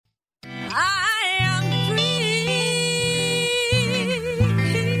I am free.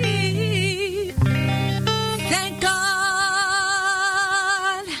 Thank God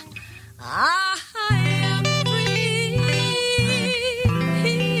I am free.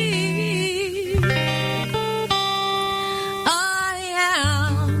 I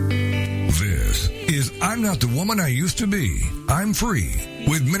am. This is I'm Not the Woman I Used to Be. I'm Free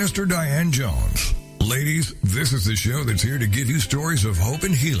with Minister Diane Jones. Ladies, this is the show that's here to give you stories of hope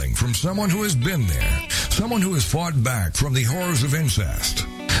and healing from someone who has been there, someone who has fought back from the horrors of incest.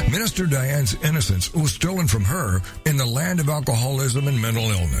 Minister Diane's innocence was stolen from her in the land of alcoholism and mental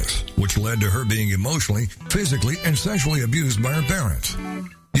illness, which led to her being emotionally, physically, and sexually abused by her parents.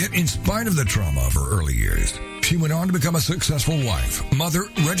 Yet, in spite of the trauma of her early years, she went on to become a successful wife, mother,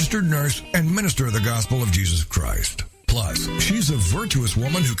 registered nurse, and minister of the gospel of Jesus Christ. Plus, she's a virtuous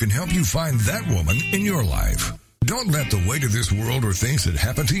woman who can help you find that woman in your life. Don't let the weight of this world or things that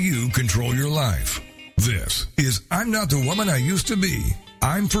happen to you control your life. This is I'm Not the Woman I Used to Be.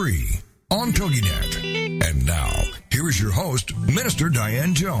 I'm Free on TogiNet. And now, here is your host, Minister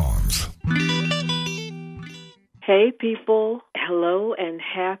Diane Jones. Hey, people. Hello and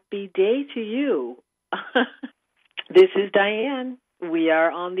happy day to you. This is Diane. We are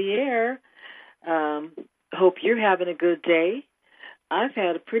on the air. Hope you're having a good day. I've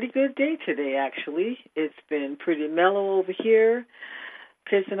had a pretty good day today, actually. It's been pretty mellow over here.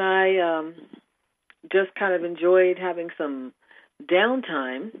 Chris and I just kind of enjoyed having some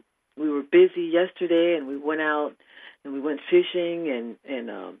downtime. We were busy yesterday, and we went out and we went fishing and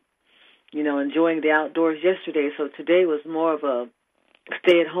enjoying the outdoors yesterday. So today was more of a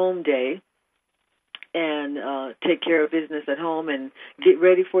stay-at-home day and take care of business at home and get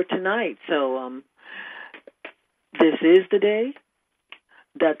ready for tonight. So this is the day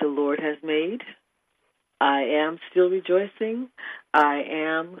that the Lord has made. I am still rejoicing. I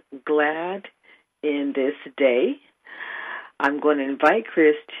am glad in this day. I'm going to invite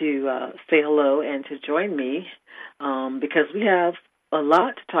Chris to say hello and to join me because we have a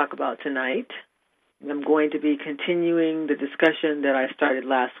lot to talk about tonight. I'm going to be continuing the discussion that I started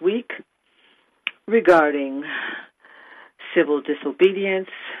last week regarding civil disobedience,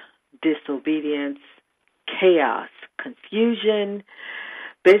 chaos, confusion.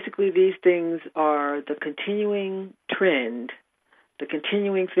 Basically, these things are the continuing trend, the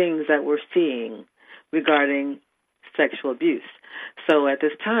continuing things that we're seeing regarding sexual abuse. So at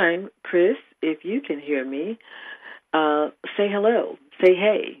this time, Chris, if you can hear me, say hello. Say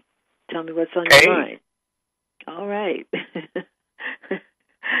hey. Tell me what's on your mind. All right.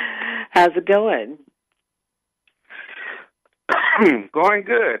 How's it going? Going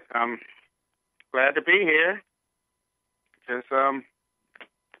good. I'm glad to be here. Just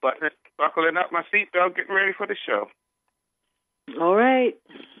buckling up my seatbelt, getting ready for the show. All right.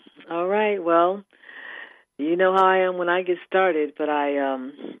 Well, you know how I am when I get started, but I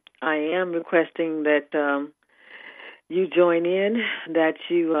am requesting that you join in, that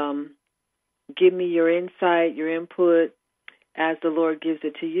you give me your insight, your input as the Lord gives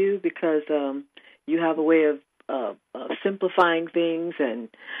it to you, because you have a way of simplifying things and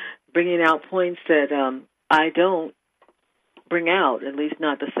bringing out points that I don't bring out, at least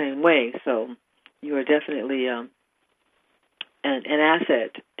not the same way. So you are definitely an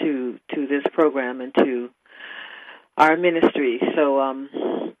asset to this program and to our ministry. So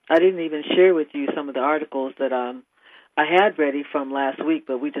I didn't even share with you some of the articles that I had ready from last week,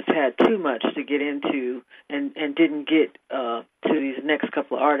 but we just had too much to get into and didn't get to these next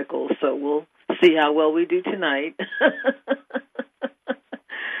couple of articles. So we'll see how well we do tonight.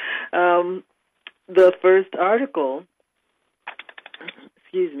 The first article,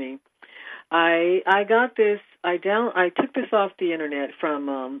 excuse me, I got this. I took this off the internet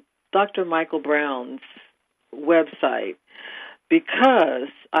from Dr. Michael Brown's website because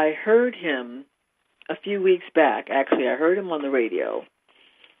I heard him a few weeks back. Actually, I heard him on the radio,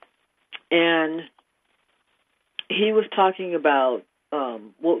 and he was talking about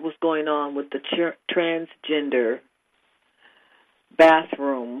what was going on with the transgender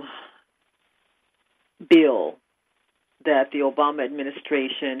bathroom bill that the Obama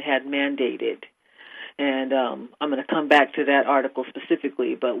administration had mandated. And I'm going to come back to that article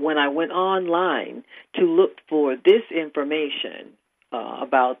specifically. But when I went online to look for this information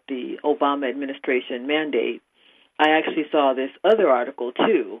about the Obama administration mandate, I actually saw this other article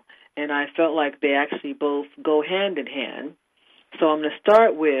too. And I felt like they actually both go hand in hand. So I'm going to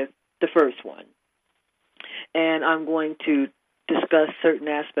start with the first one. And I'm going to discuss certain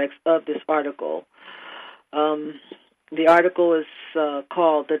aspects of this article. The article is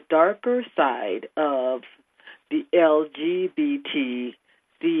called The Darker Side of the LGBT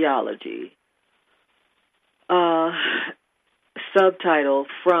Theology. Subtitle,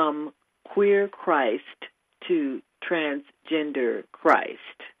 From Queer Christ to Transgender Christ.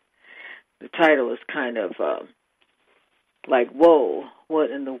 The title is kind of like, whoa,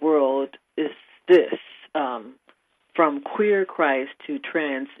 what in the world is this? From Queer Christ to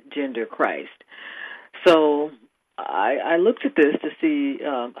Transgender Christ. So I looked at this to see,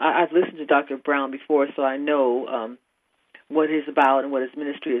 I've listened to Dr. Brown before, so I know what he's about and what his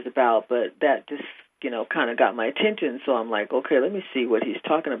ministry is about, but that just, kind of got my attention, so I'm like, okay, let me see what he's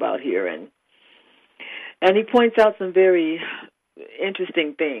talking about here. And he points out some very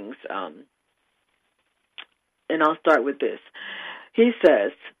interesting things, and I'll start with this. He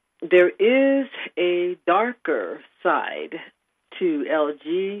says, there is a darker side to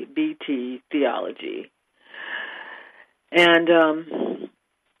LGBT theology. And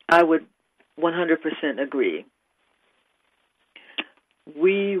I would 100% agree.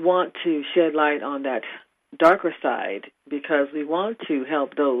 We want to shed light on that darker side because we want to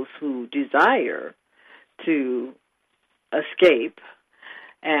help those who desire to escape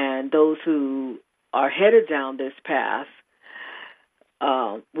and those who are headed down this path.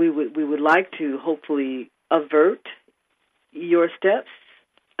 We would like to hopefully avert your steps,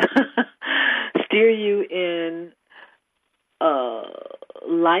 steer you in a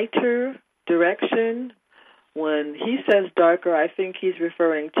lighter direction. When he says darker, I think he's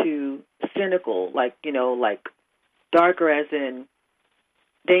referring to cynical, like darker as in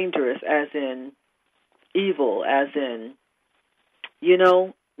dangerous, as in evil, as in,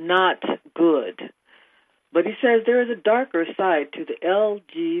 not good. But he says there is a darker side to the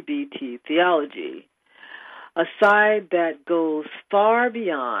LGBT theology, a side that goes far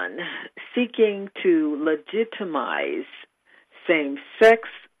beyond seeking to legitimize same-sex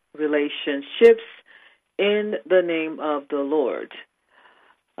relationships in the name of the Lord.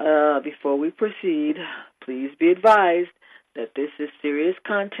 Before we proceed, please be advised that this is serious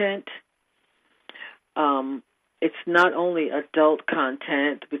content. It's not only adult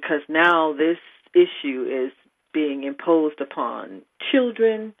content, because now this issue is being imposed upon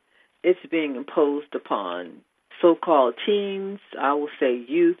children. It's being imposed upon so-called teens. I will say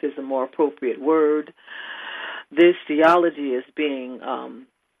youth is a more appropriate word. This theology is being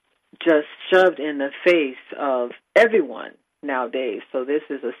just shoved in the face of everyone nowadays. So this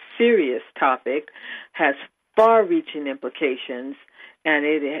is a serious topic, has far-reaching implications, and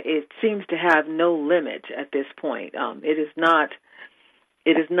it seems to have no limit at this point. It is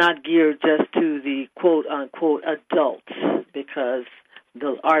not geared just to the quote-unquote adults, because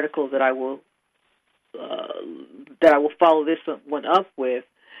the article that I will follow this one up with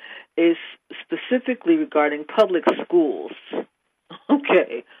is specifically regarding public schools.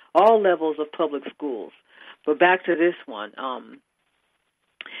 Okay, all levels of public schools. But back to this one.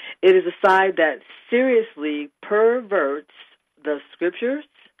 It is a side that seriously perverts the scriptures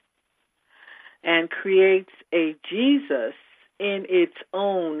and creates a Jesus in its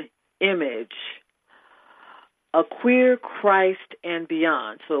own image, a queer Christ and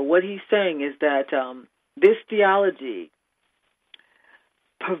beyond. So what he's saying is that this theology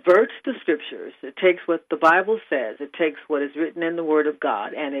perverts the scriptures. It takes what the Bible says. It takes what is written in the Word of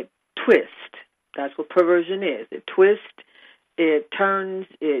God, and it twists. That's what perversion is. It twists, it turns,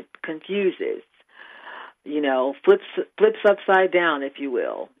 it confuses, flips upside down, if you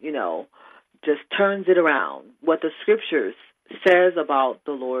will, just turns it around. What the scriptures says about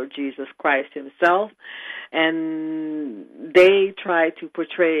the Lord Jesus Christ himself, and they try to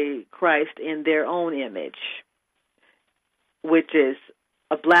portray Christ in their own image, which is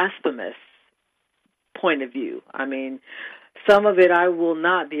a blasphemous point of view. I mean, some of it I will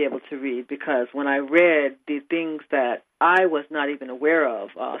not be able to read, because when I read the things that I was not even aware of,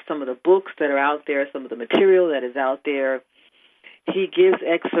 some of the books that are out there, some of the material that is out there, he gives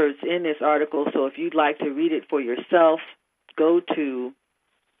excerpts in this article. So if you'd like to read it for yourself, go to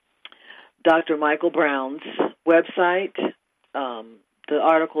Dr. Michael Brown's website. The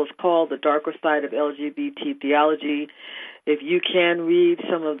article is called "The Darker Side of LGBT Theology." If you can read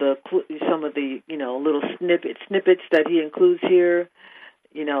some of the little snippets that he includes here,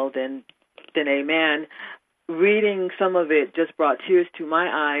 then amen. Reading some of it just brought tears to my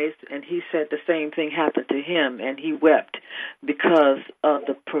eyes, and he said the same thing happened to him, and he wept because of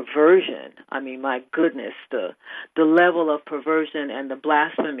the perversion. I mean, my goodness, the level of perversion and the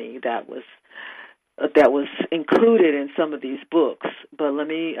blasphemy that was included in some of these books. But let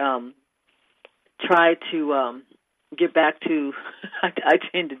me try to get back to, I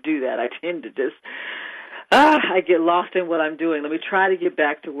tend to do that. I tend to just, I get lost in what I'm doing. Let me try to get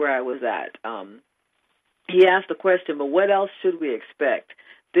back to where I was at. He asked the question, but what else should we expect?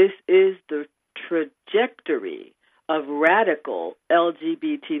 This is the trajectory of radical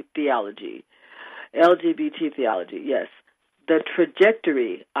LGBT theology. LGBT theology, yes. The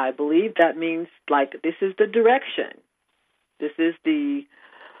trajectory, I believe that means like this is the direction. This is the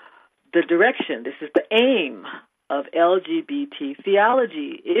direction. This is the aim of LGBT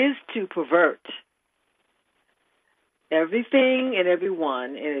theology is to pervert everything and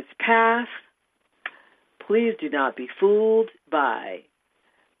everyone in its path. Please do not be fooled by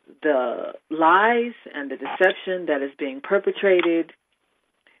the lies and the deception that is being perpetrated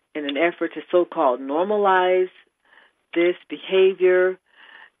in an effort to so-called normalize this behavior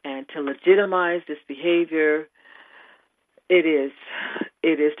and to legitimize this behavior. It is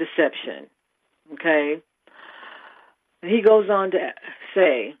deception, okay? He goes on to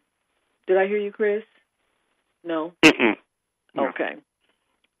say, did I hear you, Chris? No? Mm-mm. No. Okay.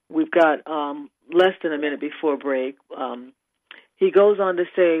 We've got less than a minute before break. He goes on to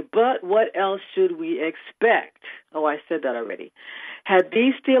say, but what else should we expect? Oh, I said that already. Had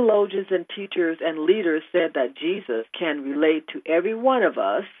these theologians and teachers and leaders said that Jesus can relate to every one of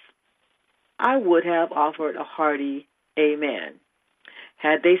us, I would have offered a hearty amen.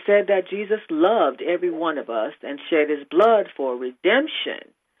 Had they said that Jesus loved every one of us and shed his blood for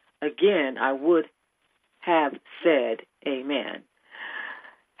redemption, again, I would have said amen.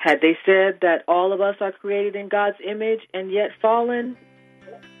 Had they said that all of us are created in God's image and yet fallen,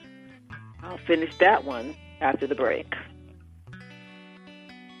 I'll finish that one after the break.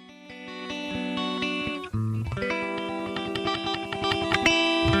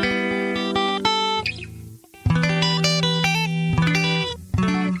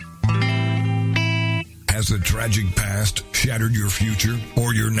 Has the tragic past shattered your future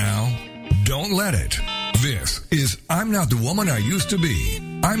or your now? Don't let it. This is I'm Not the Woman I Used to Be.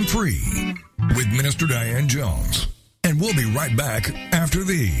 I'm Free with Minister Diane Jones. And we'll be right back after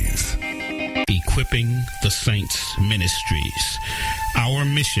these. Equipping the Saints Ministries. Our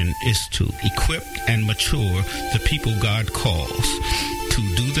mission is to equip and mature the people God calls to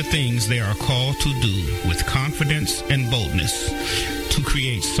do the things they are called to do with confidence and boldness, to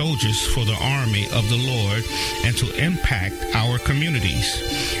create soldiers for the army of the Lord, and to impact our communities.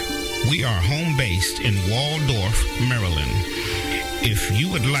 We are home-based in Waldorf, Maryland. If you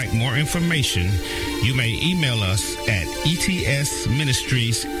would like more information, you may email us at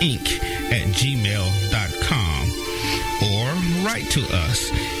etsministriesinc@gmail.com or write to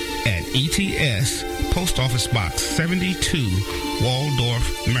us at ETS Post Office Box 72,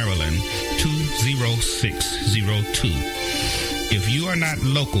 Waldorf, Maryland 20602. If you are not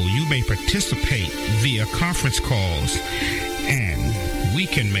local, you may participate via conference calls, and we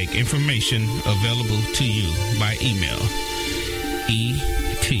can make information available to you by email.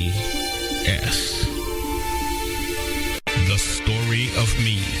 ETS. The Story of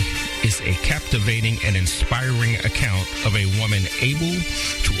Me is a captivating and inspiring account of a woman able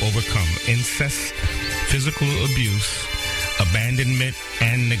to overcome incest, physical abuse, abandonment,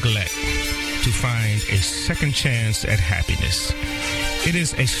 and neglect to find a second chance at happiness. It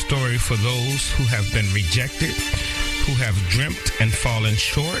is a story for those who have been rejected, who have dreamt and fallen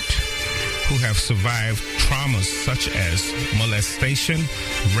short, who have survived traumas such as molestation,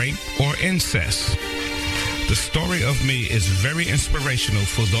 rape, or incest. The Story of Me is very inspirational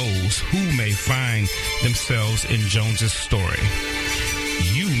for those who may find themselves in Jones's story.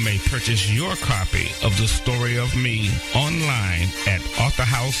 You may purchase your copy of The Story of Me online at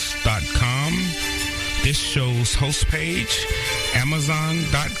authorhouse.com, this show's host page,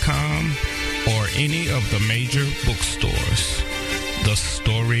 Amazon.com, or any of the major bookstores. The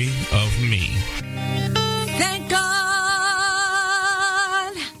Story of Me. Thank God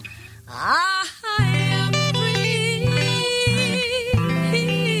I am free.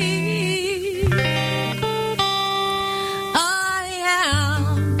 I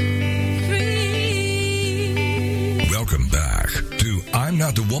am free. Welcome back to I'm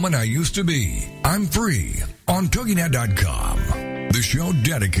Not the Woman I Used to Be. I'm Free on TogiNet.com. The show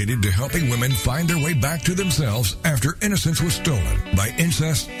dedicated to helping women find their way back to themselves after innocence was stolen by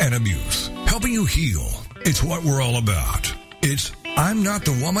incest and abuse. Helping you heal. It's what we're all about. It's I'm Not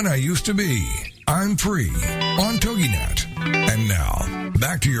the Woman I Used to Be. I'm Free on TogiNet. And now,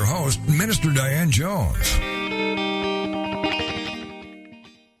 back to your host, Minister Diane Jones.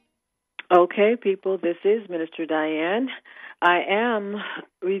 Okay, people, this is Minister Diane. I am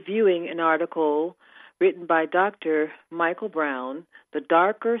reviewing an article written by Dr. Michael Brown, The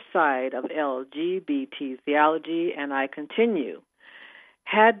Darker Side of LGBT Theology, and I continue.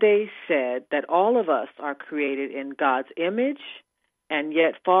 Had they said that all of us are created in God's image and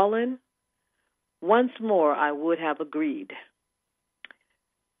yet fallen, once more I would have agreed.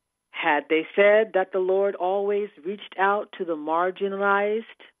 Had they said that the Lord always reached out to the marginalized,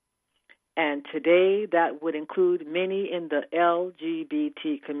 and today that would include many in the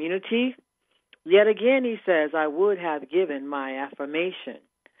LGBT community, yet again he says, I would have given my affirmation.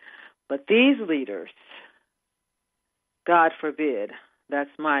 But these leaders, God forbid,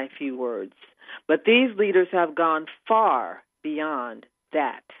 that's my few words, but these leaders have gone far beyond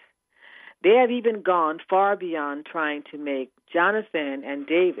that. They have even gone far beyond trying to make Jonathan and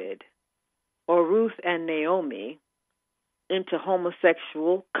David or Ruth and Naomi into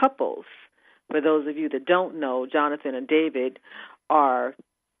homosexual couples. For those of you that don't know, Jonathan and David are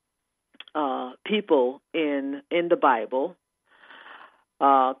people in the Bible.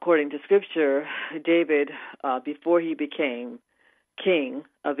 According to Scripture, David, before he became king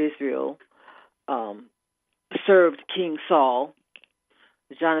of Israel, served King Saul.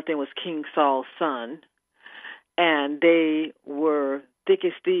 Jonathan was King Saul's son, and they were thick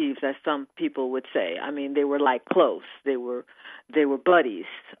as thieves, as some people would say. I mean, they were like close. They were buddies.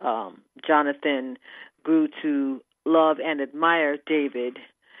 Jonathan grew to love and admire David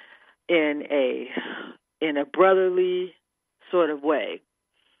in a brotherly sort of way.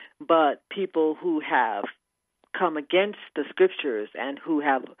 But people who have come against the Scriptures and who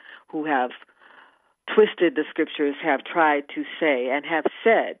have twisted the Scriptures have tried to say and have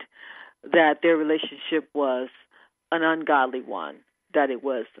said that their relationship was an ungodly one, that it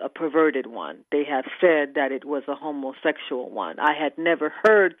was a perverted one. They have said that it was a homosexual one. I had never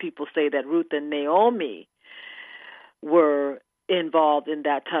heard people say that Ruth and Naomi were involved in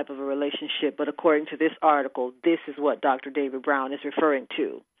that type of a relationship, but according to this article, this is what Dr. David Brown is referring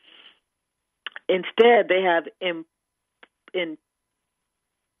to. Instead, they have impugned,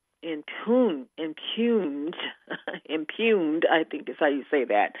 I think is how you say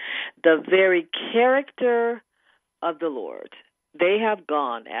that, the very character of the Lord. They have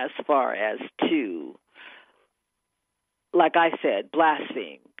gone as far as to, like I said,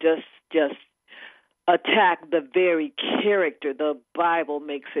 blaspheme, just attack the very character. The Bible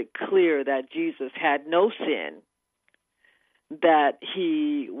makes it clear that Jesus had no sin, that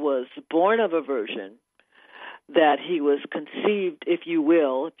he was born of a virgin, that he was conceived, if you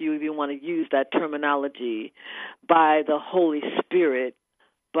will, if you even want to use that terminology, by the Holy Spirit,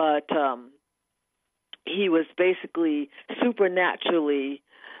 but he was basically supernaturally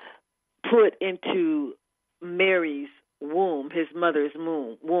put into Mary's womb, his mother's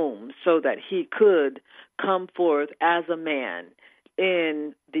womb, so that he could come forth as a man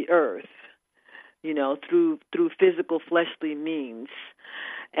in the earth, you know, through physical fleshly means,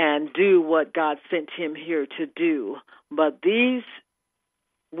 and do what God sent him here to do. But these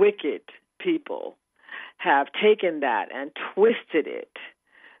wicked people have taken that and twisted it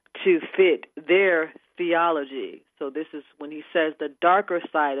to fit their theology. So this is when he says the darker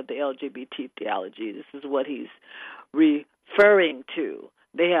side of the LGBT theology. This is what he's referring to.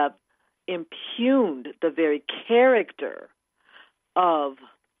 They have impugned the very character of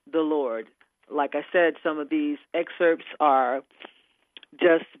the Lord. Like I said, some of these excerpts are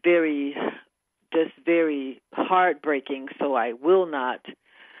just very heartbreaking, so I will not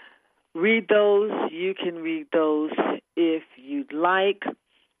read those. You can read those if you'd like.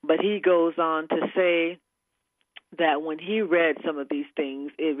 But he goes on to say that when he read some of these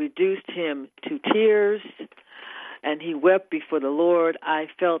things, it reduced him to tears, and he wept before the Lord. I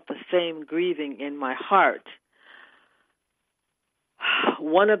felt the same grieving in my heart.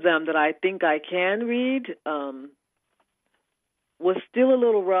 One of them that I think I can read was still a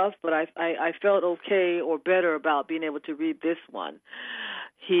little rough, but I felt okay or better about being able to read this one.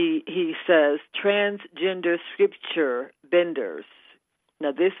 He says, transgender scripture benders.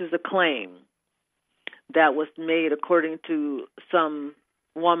 Now, this is a claim that was made according to some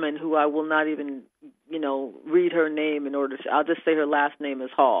woman who I will not even, read her name in order to, I'll just say her last name is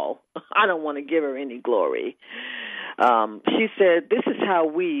Hall. I don't want to give her any glory. She said, this is how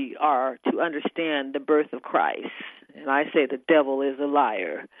we are to understand the birth of Christ. And I say the devil is a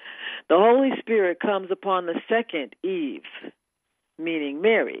liar. The Holy Spirit comes upon the second Eve, meaning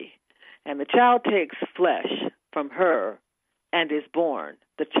Mary, and the child takes flesh from her and is born.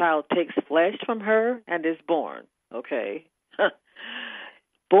 The child takes flesh from her and is born. Okay?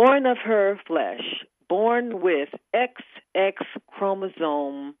 Born of her flesh, born with XX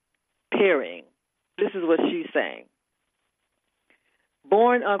chromosome pairing. This is what she's saying.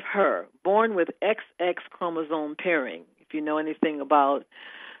 Born of her, born with XX chromosome pairing. If you know anything about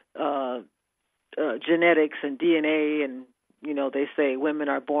genetics and DNA, and, they say women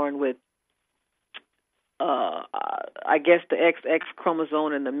are born with, I guess, the XX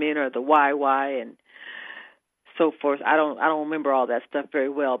chromosome, and the men are the YY. And so forth. I don't remember all that stuff very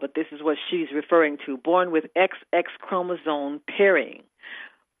well, but this is what she's referring to. Born with XX chromosome pairing.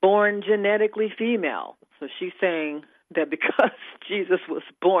 Born genetically female. So she's saying that because Jesus was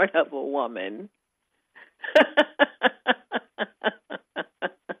born of a woman,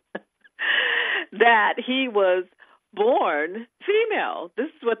 that he was born female. This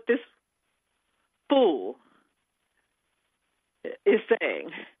is what this fool is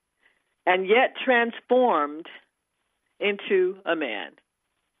saying. And yet transformed into a man.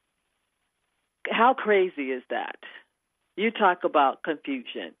 How crazy is that? You talk about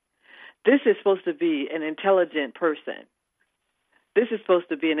confusion. This is supposed to be an intelligent person. This is supposed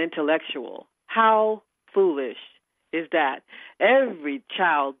to be an intellectual. How foolish is that? Every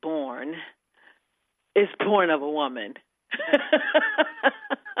child born is born of a woman.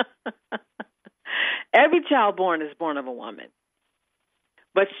 Every child born is born of a woman.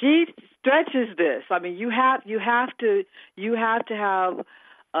 But she stretches this. I mean, you have to have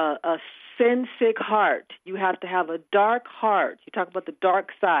a sin-sick heart. You have to have a dark heart. You talk about the dark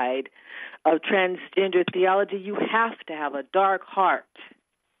side of transgender theology. You have to have a dark heart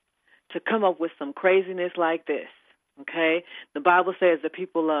to come up with some craziness like this. Okay? The Bible says the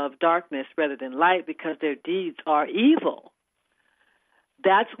people love darkness rather than light because their deeds are evil.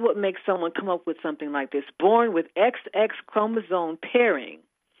 That's what makes someone come up with something like this. Born with XX chromosome pairing,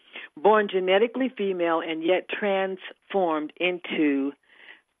 born genetically female and yet transformed into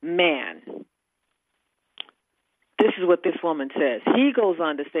man. This is what this woman says. He goes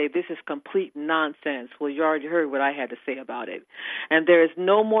on to say this is complete nonsense. Well, you already heard what I had to say about it. And there is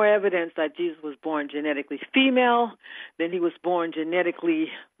no more evidence that Jesus was born genetically female than he was born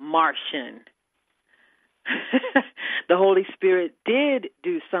genetically Martian. The Holy Spirit did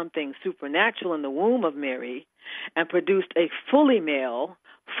do something supernatural in the womb of Mary and produced a fully male,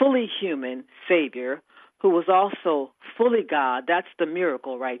 fully human Savior who was also fully God. That's the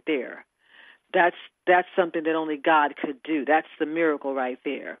miracle right there. That's something that only God could do. That's the miracle right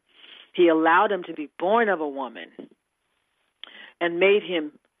there. He allowed him to be born of a woman and made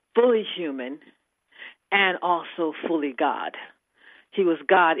him fully human and also fully God. He was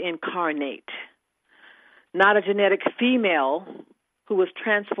God incarnate. Not a genetic female who was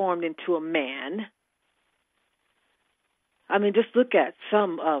transformed into a man. I mean, just look at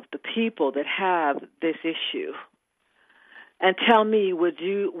some of the people that have this issue and tell me, would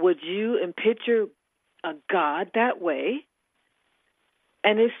you picture a God that way?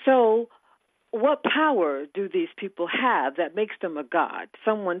 And if so, what power do these people have that makes them a God?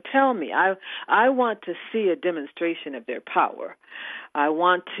 Someone tell me. I want to see a demonstration of their power. I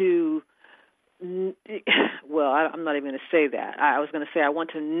want to... Well, I'm not even going to say that. I was going to say I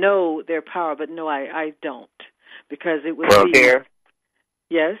want to know their power, but no, I don't, because it would be... Here,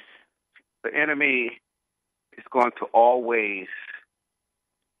 yes? the enemy is going to always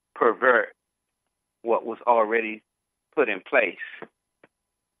pervert what was already put in place.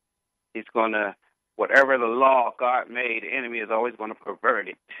 He's going to, whatever the law God made, the enemy is always going to pervert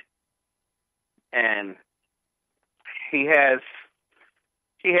it. And he has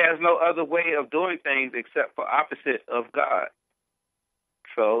no other way of doing things except for opposite of God.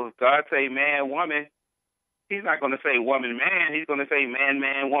 So if God say man, woman, he's not going to say woman, man. He's going to say man,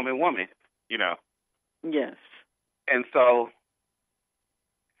 man, woman, woman, you know. Yes. And so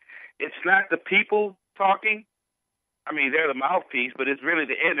it's not the people talking. I mean, they're the mouthpiece, but it's really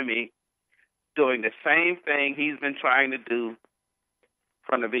the enemy doing the same thing he's been trying to do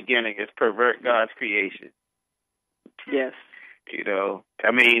from the beginning, is pervert God's creation. Yes. You know,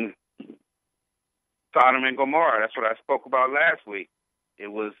 I mean, Sodom and Gomorrah, that's what I spoke about last week.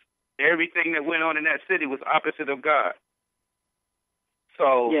 It was everything that went on in that city was opposite of God.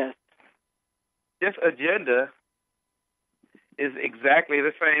 So yes. This agenda is exactly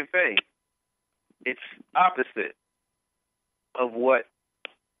the same thing. It's opposite of what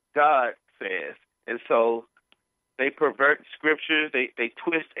God says. And so they pervert scriptures, they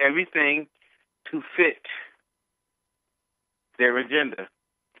twist everything to fit their agenda.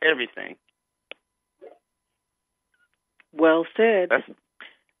 Everything. Well said.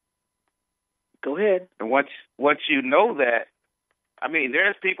 Go ahead. And once you know that, I mean,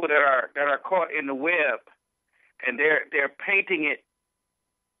 there's people that are caught in the web, and they're painting it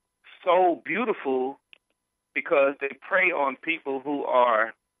so beautiful because they prey on people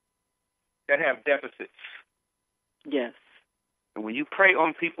that have deficits. Yes. And when you prey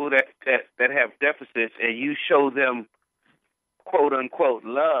on people that have deficits and you show them quote unquote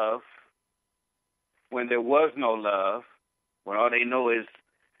love when there was no love, when all they know is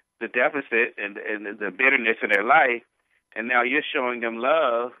the deficit and the bitterness in their life, and now you're showing them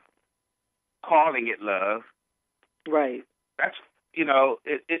love, calling it love, Right. That's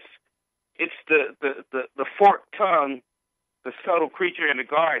it's the forked tongue, the subtle creature in the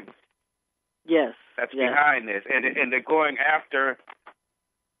garden. Yes. That's yes. behind this, and they're going after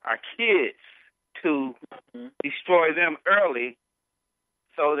our kids to destroy them early,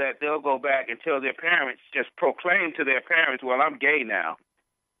 so that they'll go back and tell their parents, just proclaim to their parents, "Well, I'm gay now,"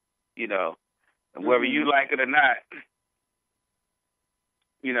 and whether you like it or not,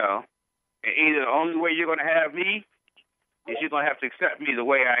 and either the only way you're going to have me is you're going to have to accept me the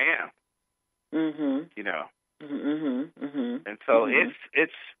way I am. And so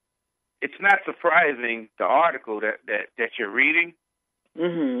it's not surprising, the article that you're reading,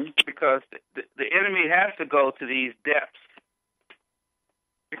 because the enemy has to go to these depths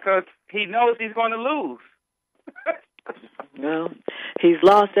because he knows he's going to lose. Well, he's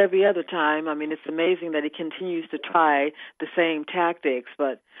lost every other time. I mean, it's amazing that he continues to try the same tactics,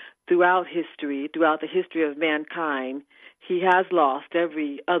 but throughout the history of mankind, he has lost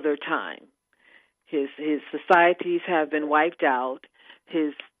every other time. His societies have been wiped out.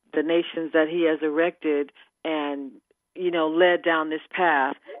 The nations that he has erected and, led down this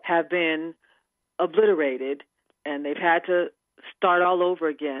path have been obliterated, and they've had to start all over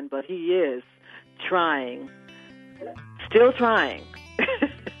again, but he is trying. Still trying.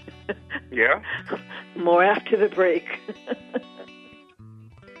 Yeah. More after the break.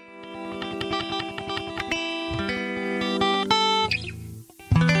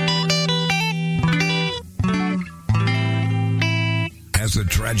 Has a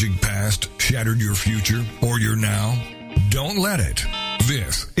tragic past shattered your future or your now? Don't let it.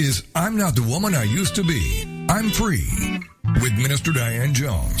 This is I'm Not the Woman I Used to Be. I'm Free with Minister Diane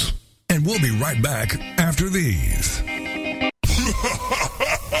Jones. And we'll be right back after these.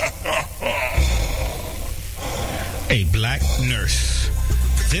 A black nurse.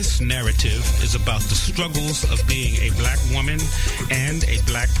 This narrative is about the struggles of being a black woman and a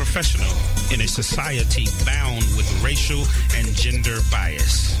black professional in a society bound with racial and gender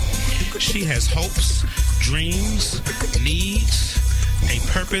bias. She has hopes, dreams, needs, a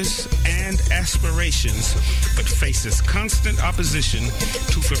purpose, and aspirations, but faces constant opposition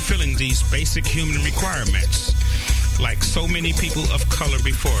to fulfilling these basic human requirements. Like so many people of color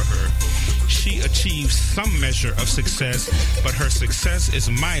before her, she achieves some measure of success, but her success is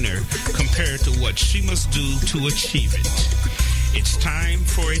minor compared to what she must do to achieve it. It's time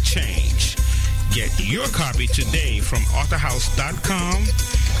for a change. Get your copy today from authorhouse.com,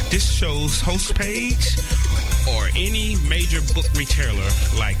 this show's host page, or any major book retailer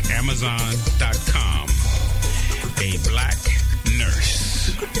like Amazon.com. A black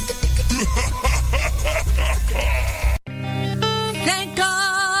nurse. Thank God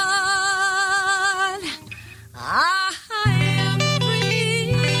I am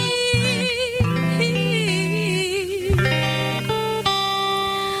free.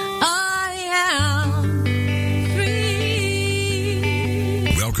 I am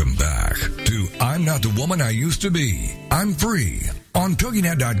free. Welcome back to I'm Not the Woman I Used to Be. I'm Free on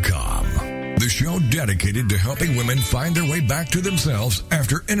TogiNet.com. The show dedicated to helping women find their way back to themselves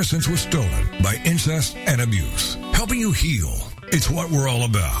after innocence was stolen by incest and abuse. Helping you heal. It's what we're all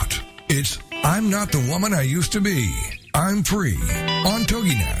about. It's I'm Not the Woman I Used to Be. I'm Free on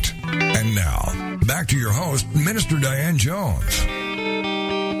TogiNet. And now, back to your host, Minister Diane Jones.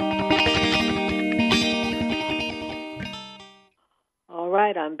 All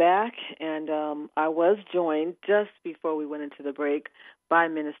right, I'm back, and I was joined just before we went into the break by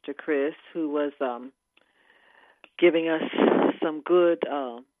Minister Chris, who was giving us some good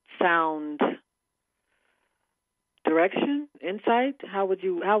sound direction, insight. How would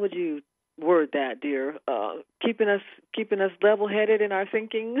you word that, dear? Keeping us level-headed in our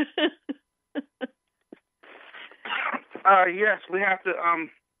thinking. Yes, we have to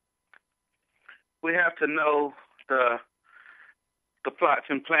know the plots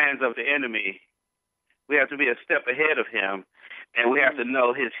and plans of the enemy. We have to be a step ahead of him, and we have to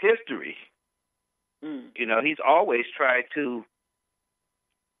know his history. He's always tried to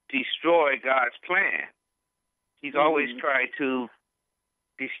destroy God's plan. He's always tried to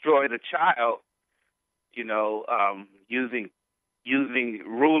destroy the child, using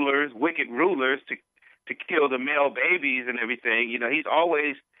rulers, wicked rulers, to kill the male babies and everything. He's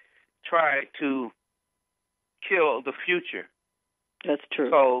always tried to kill the future. That's true.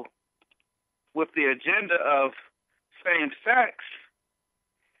 So, with the agenda of same sex,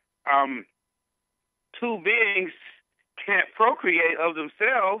 two beings can't procreate of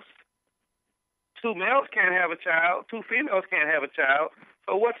themselves. Two males can't have a child. Two females can't have a child.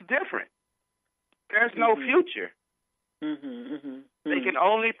 So what's different? There's no future. They can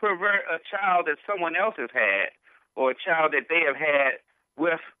only pervert a child that someone else has had or a child that they have had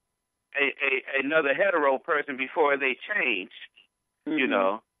with another hetero person before they change. Mm-hmm. You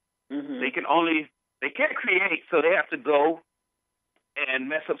know, Mm-hmm. they can't create, so they have to go and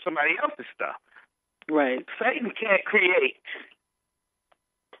mess up somebody else's stuff. Right. Satan can't create.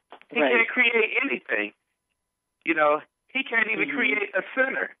 He Right. can't create anything. You know, he can't even Mm-hmm. create a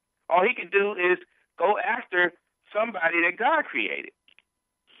sinner. All he can do is go after somebody that God created.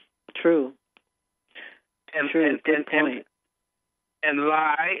 True. And True. Good point. and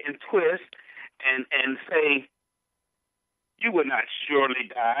lie and twist and say, you will not surely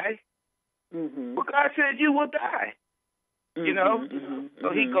die. Mm-hmm. Well, God said you will die. You know? Mm-hmm.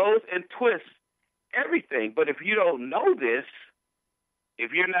 So he goes and twists everything. But if you don't know this,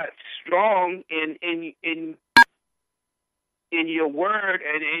 if you're not strong in your word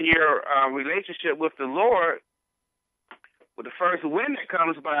and in your relationship with the Lord, with the first wind that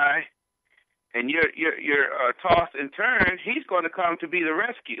comes by, and you're tossed and turned, he's going to come to be the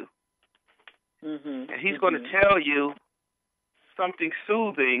rescue, Mm-hmm. and he's going to tell you something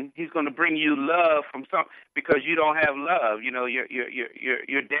soothing. He's going to bring you love from because you don't have love. You know,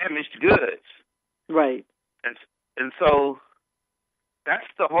 you're damaged goods. Right. And so that's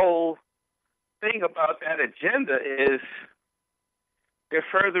the whole thing about that agenda is they're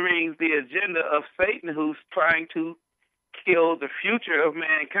furthering the agenda of Satan, who's trying to kill the future of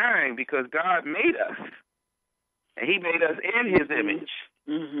mankind, because God made us, and he made us in his image.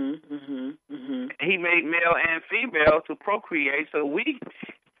 Mm-hmm. Mm-hmm. Mm-hmm. He made male and female to procreate, so we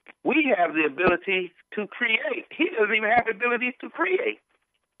have the ability to create. He doesn't even have the ability to create.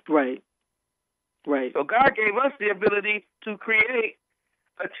 Right. Right. So God gave us the ability to create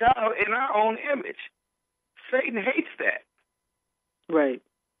a child in our own image. Satan hates that. Right.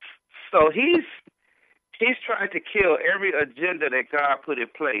 So he's trying to kill every agenda that God put in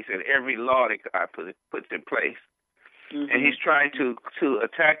place and every law that God puts in place. Mm-hmm. And he's trying to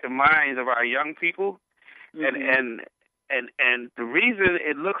attack the minds of our young people. Mm-hmm. And the reason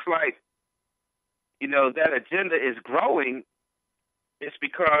it looks like, you know, that agenda is growing is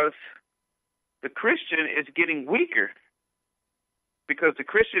because the Christian is getting weaker, because the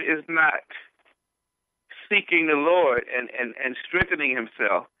Christian is not seeking the Lord and strengthening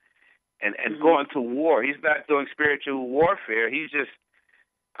himself and Mm-hmm. going to war. He's not doing spiritual warfare. He's just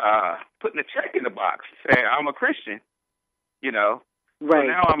putting a check in the box saying, I'm a Christian, you know. Right.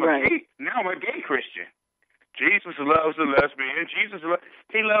 So now I'm right. a gay Christian. Jesus loves the lesbian.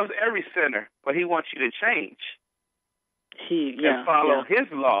 He loves every sinner, but he wants you to change and follow his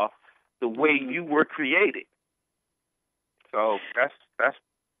law the way you were created. So that's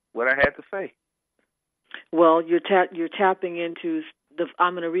what I had to say. Well, you're tapping into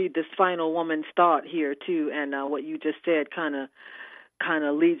I'm going to read this final woman's thought here too, and what you just said kind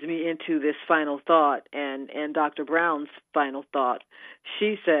of leads me into this final thought and Dr. Brown's final thought.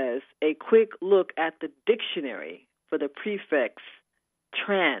 She says, a quick look at the dictionary for the prefix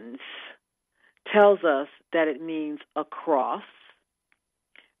trans tells us that it means across,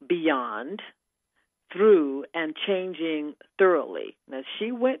 beyond, through, and changing thoroughly. Now,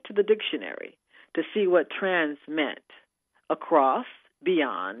 she went to the dictionary to see what trans meant. Across,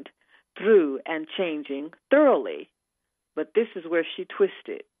 beyond, through, and changing thoroughly. But this is where she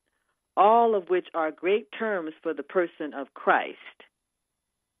twisted, all of which are great terms for the person of Christ.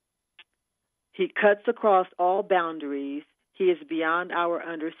 He cuts across all boundaries. He is beyond our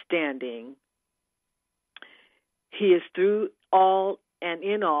understanding. He is through all and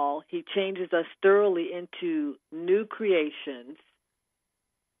in all. He changes us thoroughly into new creations.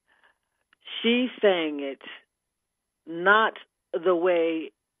 She's saying it not the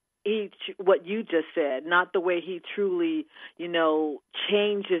way what you just said, not the way he truly,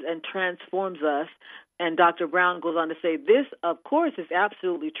 changes and transforms us. And Dr. Brown goes on to say, this, of course, is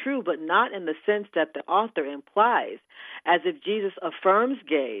absolutely true, but not in the sense that the author implies, as if Jesus affirms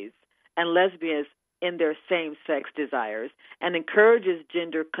gays and lesbians in their same-sex desires and encourages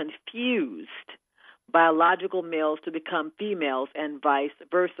gender-confused biological males to become females and vice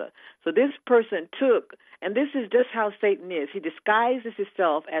versa. So this person took, and this is just how Satan is, he disguises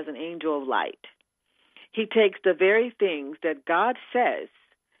himself as an angel of light. He takes the very things that God says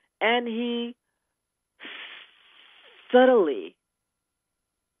and he subtly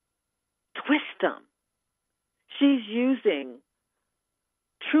twists them. She's using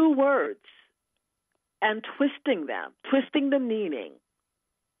true words and twisting the meaning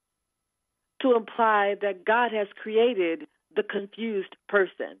to imply that God has created the confused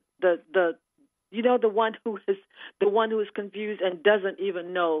person, the one who is confused and doesn't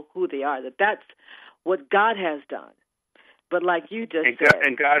even know who they are. That's what God has done. But like you just said,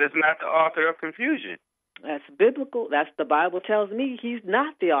 and God is not the author of confusion. That's biblical. That's the Bible tells me he's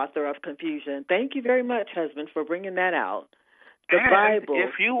not the author of confusion. Thank you very much, husband, for bringing that out. The and Bible.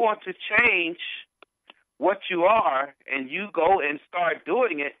 if you want to change what you are and you go and start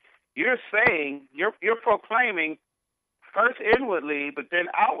doing it, you're saying, you're proclaiming first inwardly, but then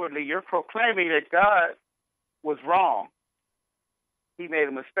outwardly, you're proclaiming that God was wrong. He made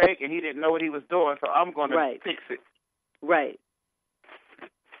a mistake and he didn't know what he was doing, so I'm going to fix it. Right.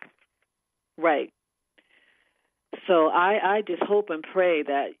 Right. So I just hope and pray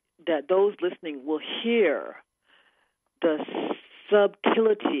that those listening will hear the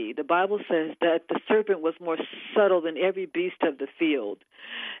subtlety. The Bible says that the serpent was more subtle than every beast of the field,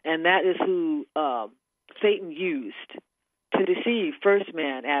 and that is who Satan used to deceive first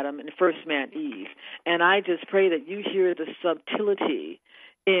man Adam and first man Eve. And I just pray that you hear the subtlety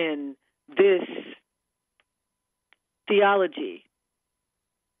in this theology,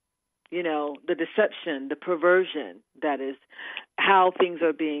 you know, the deception, the perversion, that is how things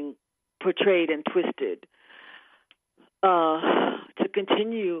are being portrayed and twisted. To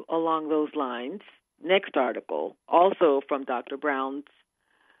continue along those lines, next article, also from Dr. Brown's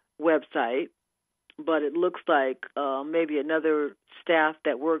website, but it looks like maybe another staff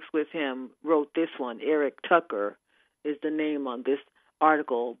that works with him wrote this one. Eric Tucker is the name on this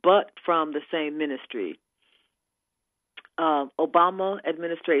article, but from the same ministry. Obama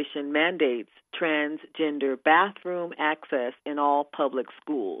administration mandates transgender bathroom access in all public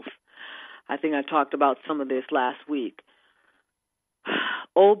schools. I think I talked about some of this last week.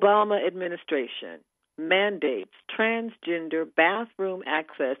 Obama administration mandates transgender bathroom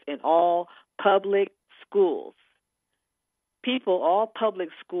access in all public schools. People, all public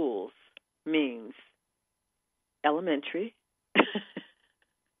schools means elementary,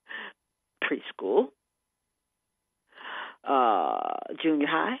 preschool, junior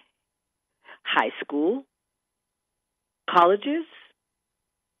high, high school, colleges,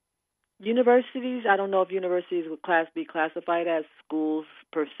 universities. I don't know if universities would be classified as schools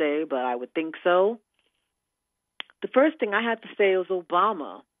per se, but I would think so. The first thing I have to say is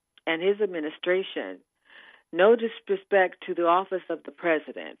Obama and his administration. No disrespect to the office of the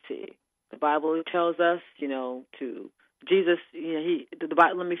presidency. The Bible tells us, to Jesus. The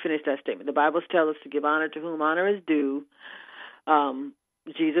Bible. Let me finish that statement. The Bible tells us to give honor to whom honor is due.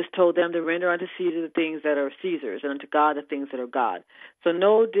 Jesus told them to render unto Caesar the things that are Caesar's, and unto God the things that are God. So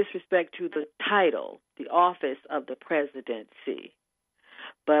no disrespect to the title, the office of the presidency.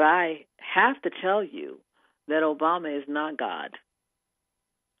 But I have to tell you that Obama is not God.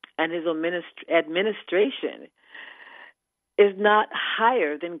 And his administration is not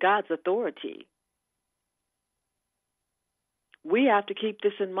higher than God's authority. We have to keep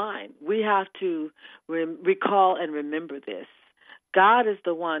this in mind. We have to recall and remember this. God is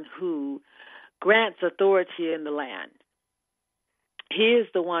the one who grants authority in the land. He is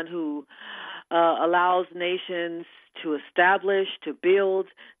the one who allows nations to establish, to build,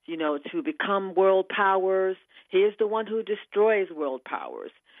 to become world powers. He is the one who destroys world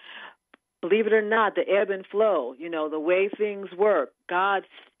powers. Believe it or not, the ebb and flow, the way things work,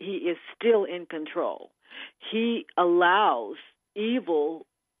 He is still in control. He allows evil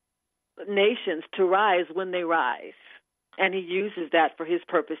nations to rise when they rise, and He uses that for His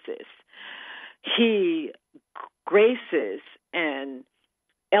purposes. He graces and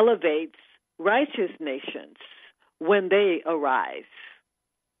elevates righteous nations when they arise.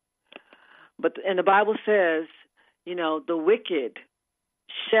 And the Bible says, the wicked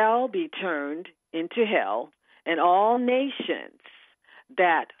shall be turned into hell, and all nations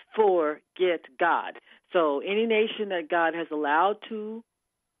that forget God. So any nation that God has allowed to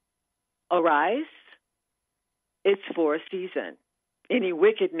arise, it's for a season. Any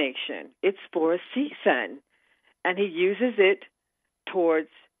wicked nation, it's for a season. And He uses it towards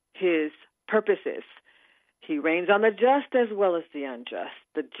His purposes. He reigns on the just as well as the unjust.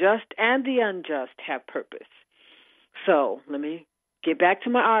 The just and the unjust have purpose. So let me get back to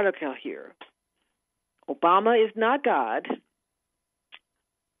my article here. Obama is not God.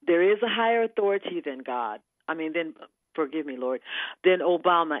 There is a higher authority than God. Forgive me, Lord, than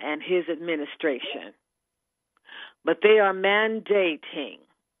Obama and his administration. But they are mandating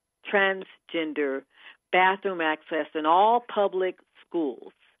transgender bathroom access in all public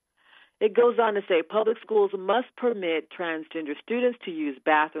schools. It goes on to say public schools must permit transgender students to use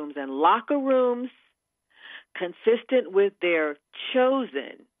bathrooms and locker rooms consistent with their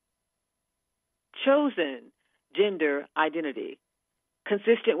chosen gender identity,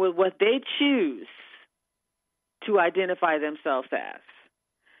 consistent with what they choose to identify themselves as.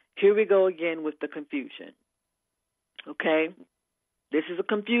 Here we go again with the confusion. Okay? This is a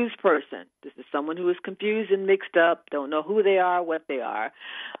confused person. This is someone who is confused and mixed up, don't know who they are, what they are.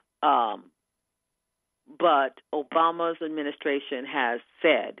 But Obama's administration has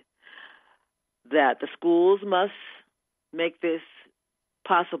said that the schools must make this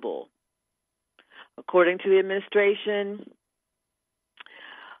possible. According to the administration,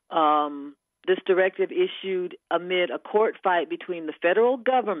 this directive issued amid a court fight between the federal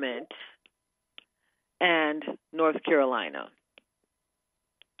government and North Carolina.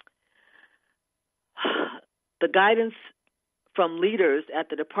 The guidance from leaders at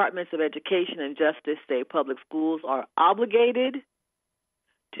the Departments of Education and Justice say public schools are obligated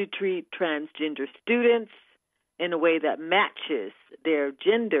to treat transgender students in a way that matches their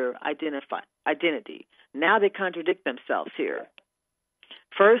gender identity. Now they contradict themselves here.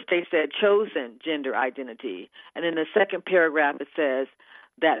 First, they said chosen gender identity, and in the second paragraph it says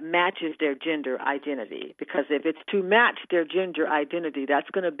that matches their gender identity, because if it's to match their gender identity, that's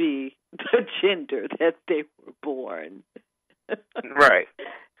going to be the gender that they were born. Right.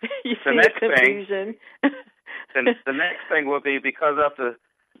 You the see next the confusion? The next thing will be, because of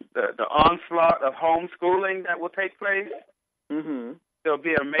the onslaught of homeschooling that will take place, Mm-hmm. there'll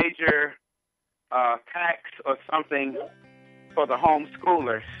be a major tax or something for the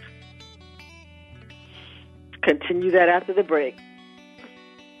homeschoolers. Continue that after the break.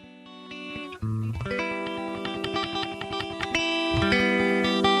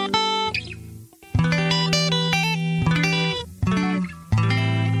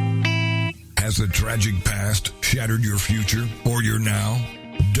 Has the tragic past shattered your future or your now?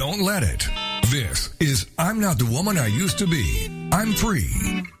 Don't let it. This is I'm Not the Woman I Used to Be. I'm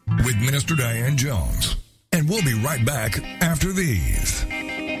Free with Minister Diane Jones. And we'll be right back after these.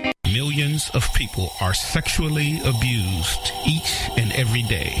 Millions of people are sexually abused each and every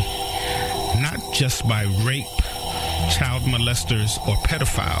day, not just by rape, child molesters, or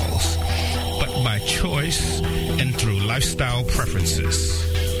pedophiles, but by choice and through lifestyle preferences.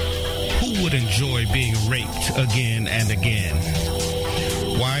 Who would enjoy being raped again and again?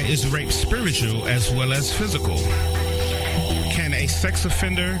 Why is rape spiritual as well as physical? Can a sex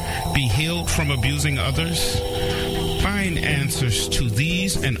offender be healed from abusing others? Find answers to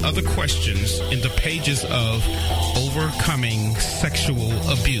these and other questions in the pages of Overcoming Sexual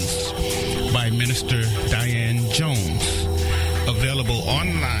Abuse by Minister Diane Jones. Available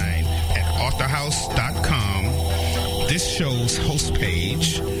online at authorhouse.com, this show's host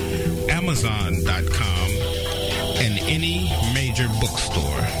page, Amazon.com, and any major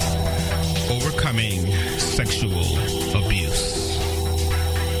bookstore. Overcoming Sexual Abuse.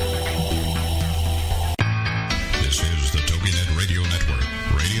 This is the TogiNet Radio Network,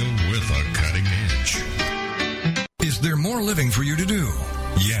 radio with a cutting edge. Is there more living for you to do?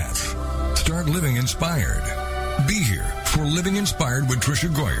 Yes. Start living inspired. Be here for Living Inspired with Tricia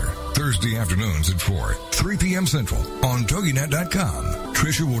Goyer, Thursday afternoons at 4, 3 p.m. Central on TogiNet.com.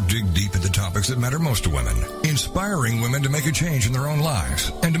 Tricia will dig deep at the topics that matter most to women, inspiring women to make a change in their own lives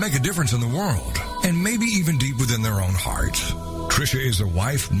and to make a difference in the world, and maybe even deep within their own hearts. Tricia is a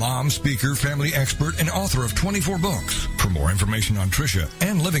wife, mom, speaker, family expert, and author of 24 books. For more information on Tricia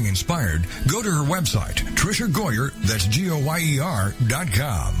and Living Inspired, go to her website, Tricia Goyer, that's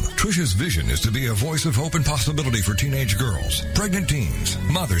Goyer.com. Tricia's vision is to be a voice of hope and possibility for teenage girls, pregnant teens,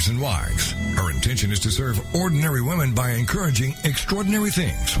 mothers, and wives. Her intention is to serve ordinary women by encouraging extraordinary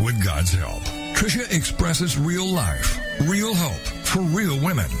things with God's help. Tricia expresses real life, real hope for real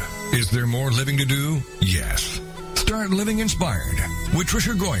women. Is there more living to do? Yes. Start Living Inspired with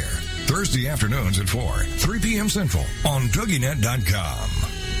Tricia Goyer, Thursday afternoons at 4, 3 p.m. Central on TogiNet.com.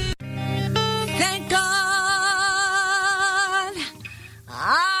 Thank God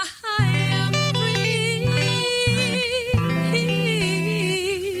I am free.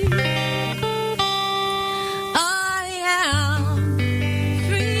 I am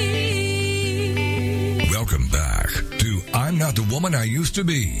free. Welcome back to I'm Not the Woman I Used to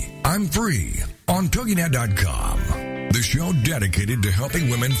Be. I'm Free on TogiNet.com. The show dedicated to helping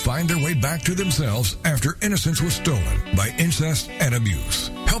women find their way back to themselves after innocence was stolen by incest and abuse.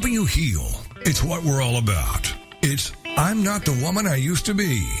 Helping you heal. It's what we're all about. It's I'm Not the Woman I Used to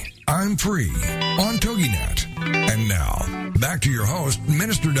Be. I'm Free on TogiNet. And now, back to your host,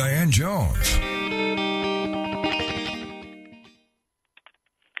 Minister Diane Jones.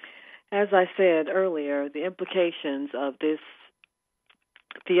 As I said earlier, the implications of this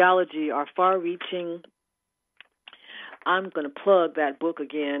theology are far-reaching. I'm going to plug that book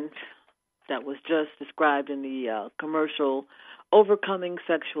again that was just described in the commercial, Overcoming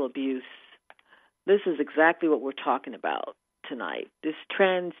Sexual Abuse. This is exactly what we're talking about tonight, this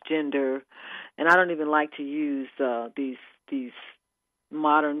transgender, and I don't even like to use these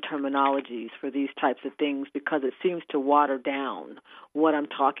modern terminologies for these types of things because it seems to water down what I'm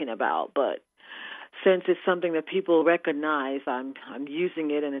talking about. But since it's something that people recognize, I'm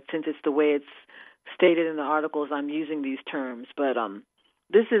using it, and since it's the way it's stated in the articles, I'm using these terms. But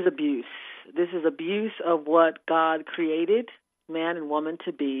this is abuse. This is abuse of what God created man and woman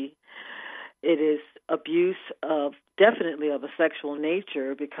to be. It is abuse of definitely of a sexual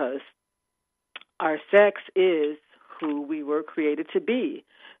nature because our sex is who we were created to be,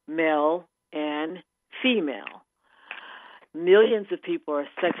 male and female. Millions of people are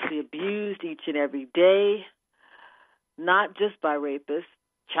sexually abused each and every day, not just by rapists,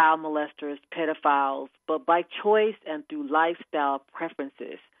 child molesters, pedophiles, but by choice and through lifestyle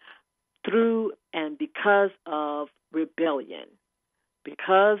preferences, through and because of rebellion,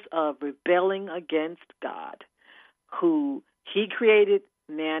 because of rebelling against God, who He created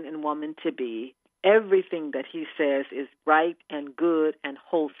man and woman to be. Everything that He says is right and good and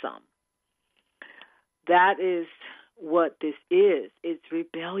wholesome. That is what this is. It's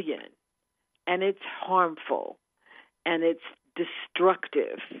rebellion, and it's harmful, and it's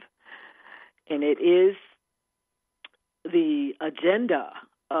destructive, and it is the agenda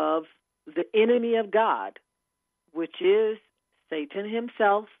of the enemy of God, which is Satan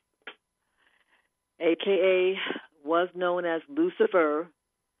himself, a.k.a. was known as Lucifer,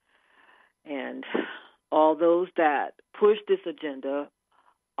 and all those that push this agenda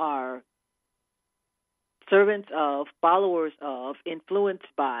are servants of, followers of, influenced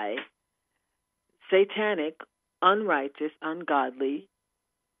by satanic, unrighteous, ungodly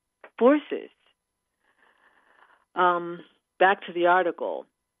forces. Back to the article.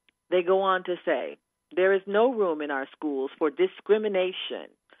 They go on to say, there is no room in our schools for discrimination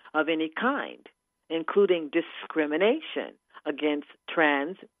of any kind, including discrimination against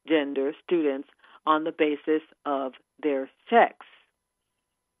transgender students on the basis of their sex.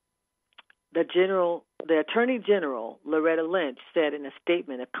 The Attorney General, Loretta Lynch, said in a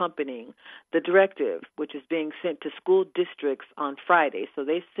statement accompanying the directive, which is being sent to school districts on Friday. So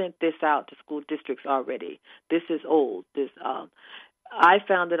they sent this out to school districts already. This is old. I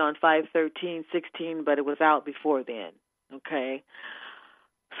found it on 5/13/16, but it was out before then. Okay,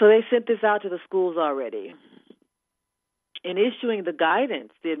 so they sent this out to the schools already. In issuing the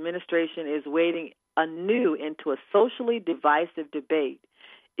guidance, the administration is wading anew into a socially divisive debate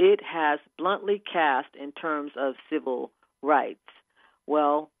it has bluntly cast in terms of civil rights.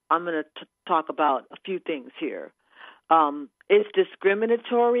 Well, I'm going to talk about a few things here. It's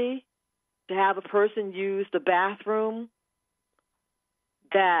discriminatory to have a person use the bathroom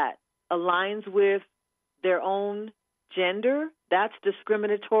that aligns with their own gender. That's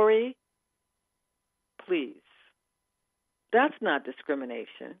discriminatory. Please. That's not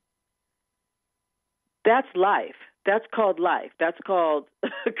discrimination. That's life. That's called life. That's called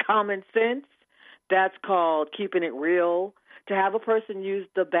common sense. That's called keeping it real. To have a person use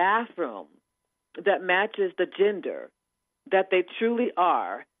the bathroom that matches the gender that they truly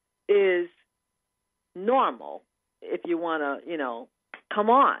are is normal, if you want to, come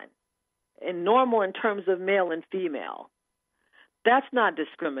on. And normal in terms of male and female. That's not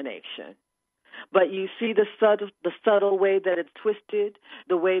discrimination. But you see the subtle way that it's twisted,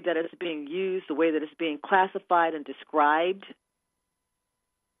 the way that it's being used, the way that it's being classified and described.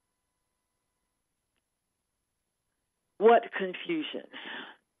 What confusion.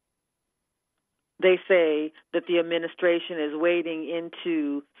 They say that the administration is wading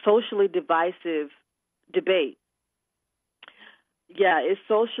into socially divisive debate. Yeah, it's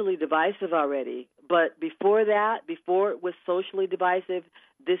socially divisive already. But before that, before it was socially divisive,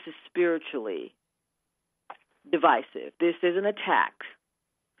 this is spiritually divisive. This is an attack.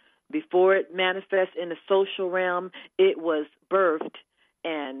 Before it manifests in the social realm, it was birthed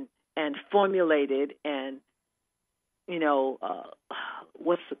and formulated and,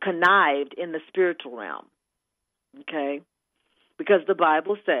 was connived in the spiritual realm. Okay? Because the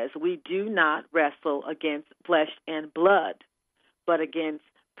Bible says we do not wrestle against flesh and blood, but against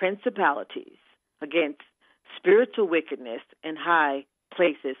principalities, against spiritual wickedness in high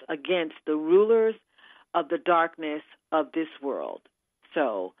places, against the rulers of the darkness of this world.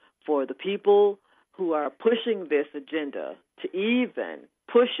 So for the people who are pushing this agenda to even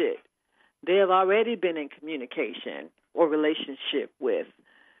push it, they have already been in communication or relationship with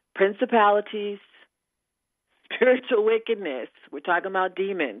principalities, spiritual wickedness. We're talking about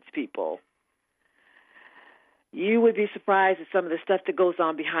demons, people. You would be surprised at some of the stuff that goes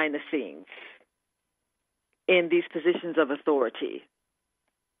on behind the scenes in these positions of authority,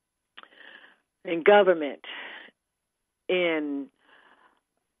 in government, in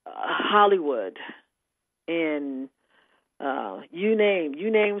Hollywood, in You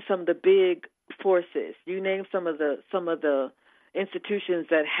name some of the big forces. You name some of the institutions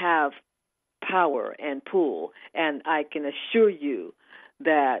that have power and pull, and I can assure you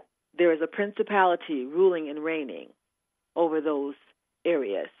that there is a principality ruling and reigning over those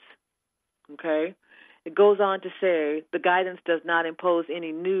areas. Okay? It goes on to say the guidance does not impose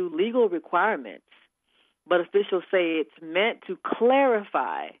any new legal requirements, but officials say it's meant to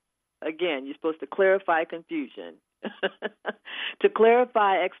clarify. Again, you're supposed to clarify confusion. To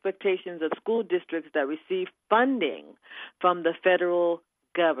clarify expectations of school districts that receive funding from the federal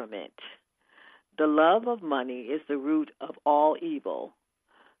government. The love of money is the root of all evil.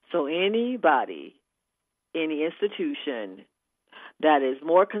 So anybody, any institution that is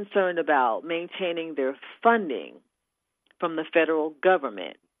more concerned about maintaining their funding from the federal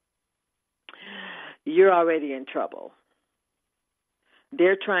government, you're already in trouble.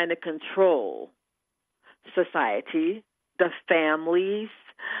 They're trying to control society, the families.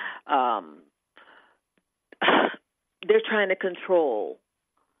 They're trying to control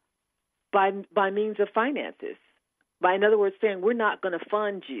by means of finances. In other words, saying we're not going to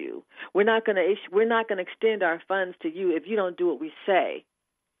fund you. We're not going to extend our funds to you if you don't do what we say.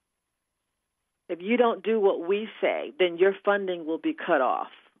 If you don't do what we say, then your funding will be cut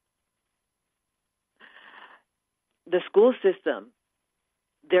off. The school system,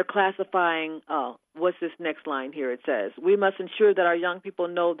 they're classifying, what's this next line here? It says, we must ensure that our young people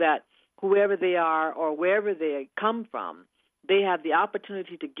know that whoever they are or wherever they come from, they have the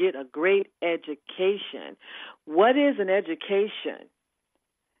opportunity to get a great education. What is an education?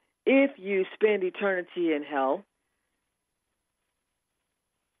 If you spend eternity in hell,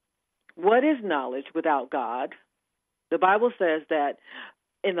 what is knowledge without God? The Bible says that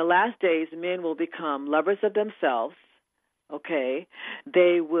in the last days, men will become lovers of themselves, okay?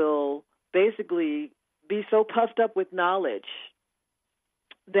 They will basically be so puffed up with knowledge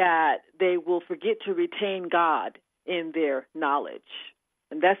that they will forget to retain God in their knowledge.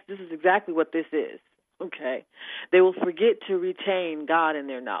 And this is exactly what this is, okay? They will forget to retain God in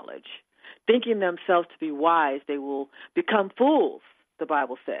their knowledge. Thinking themselves to be wise, they will become fools, the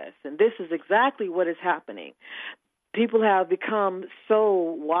Bible says. And this is exactly what is happening. People have become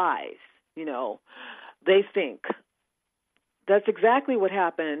so wise, they think. That's exactly what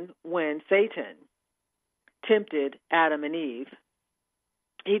happened when Satan tempted Adam and Eve.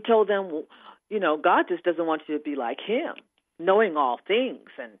 He told them, God just doesn't want you to be like him, knowing all things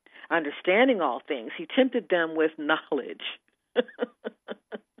and understanding all things. He tempted them with knowledge.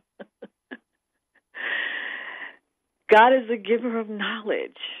 God is the giver of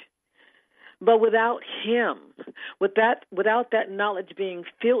knowledge. But without him, without that knowledge being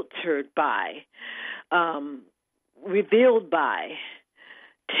filtered by, revealed by,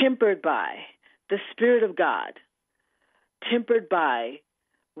 tempered by the Spirit of God, tempered by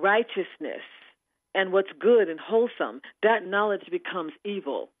righteousness and what's good and wholesome, that knowledge becomes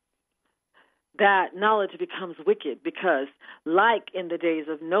evil. That knowledge becomes wicked because, like in the days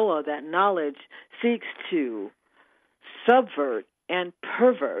of Noah, that knowledge seeks to subvert and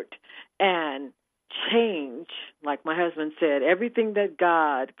pervert and change, like my husband said, everything that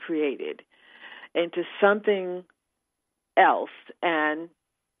God created into something else. And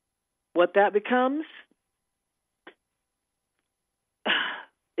what that becomes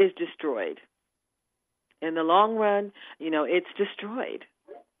is destroyed. In the long run, it's destroyed.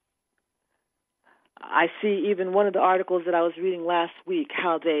 I see even one of the articles that I was reading last week,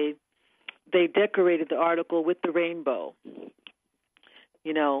 how they decorated the article with the rainbow.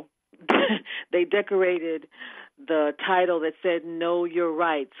 They decorated the title that said, Know Your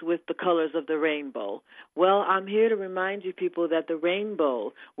Rights, with the colors of the rainbow. Well, I'm here to remind you people that the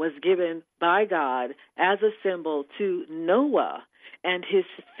rainbow was given by God as a symbol to Noah and his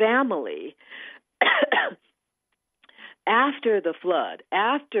family after the flood,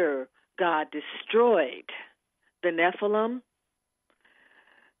 after God destroyed the Nephilim,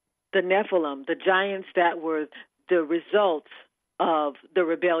 the giants that were the result of the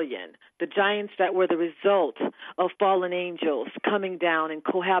rebellion, the giants that were the result of fallen angels coming down and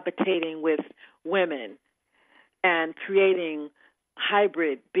cohabitating with women and creating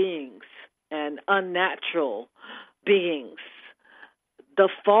hybrid beings and unnatural beings. The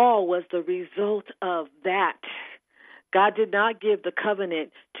fall was the result of that. God did not give the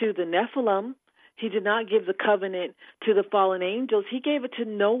covenant to the Nephilim. He did not give the covenant to the fallen angels. He gave it to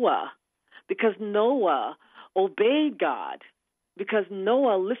Noah because Noah obeyed God, because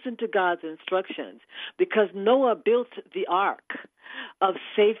Noah listened to God's instructions, because Noah built the ark of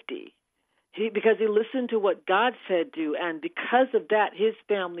safety, because he listened to what God said do, and because of that, his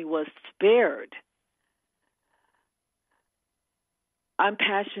family was spared. I'm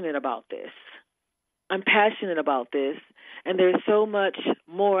passionate about this. I'm passionate about this, and there's so much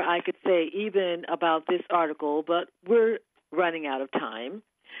more I could say even about this article, but we're running out of time.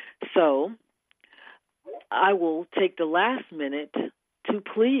 So I will take the last minute to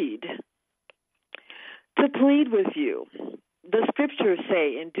plead with you. The scriptures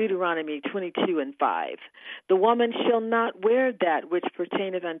say in Deuteronomy 22:5, the woman shall not wear that which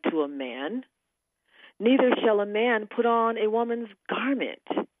pertaineth unto a man, neither shall a man put on a woman's garment.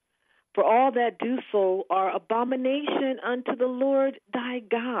 For all that do so are abomination unto the Lord thy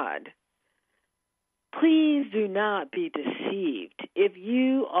God. Please do not be deceived. If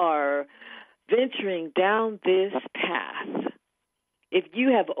you are venturing down this path, if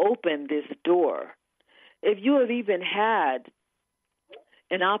you have opened this door, if you have even had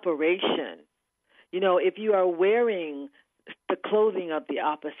an operation, if you are wearing the clothing of the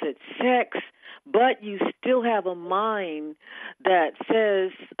opposite sex, but you still have a mind that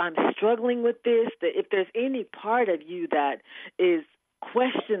says, I'm struggling with this, that if there's any part of you that is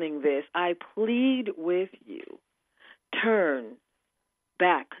questioning this, I plead with you, turn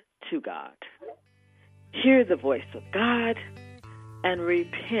back to God. Hear the voice of God and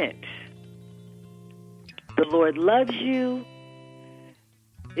repent. The Lord loves you.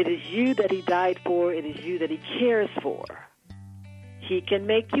 It is you that he died for. It is you that he cares for. He can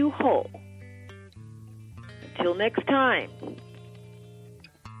make you whole. Until next time,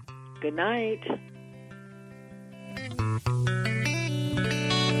 good night.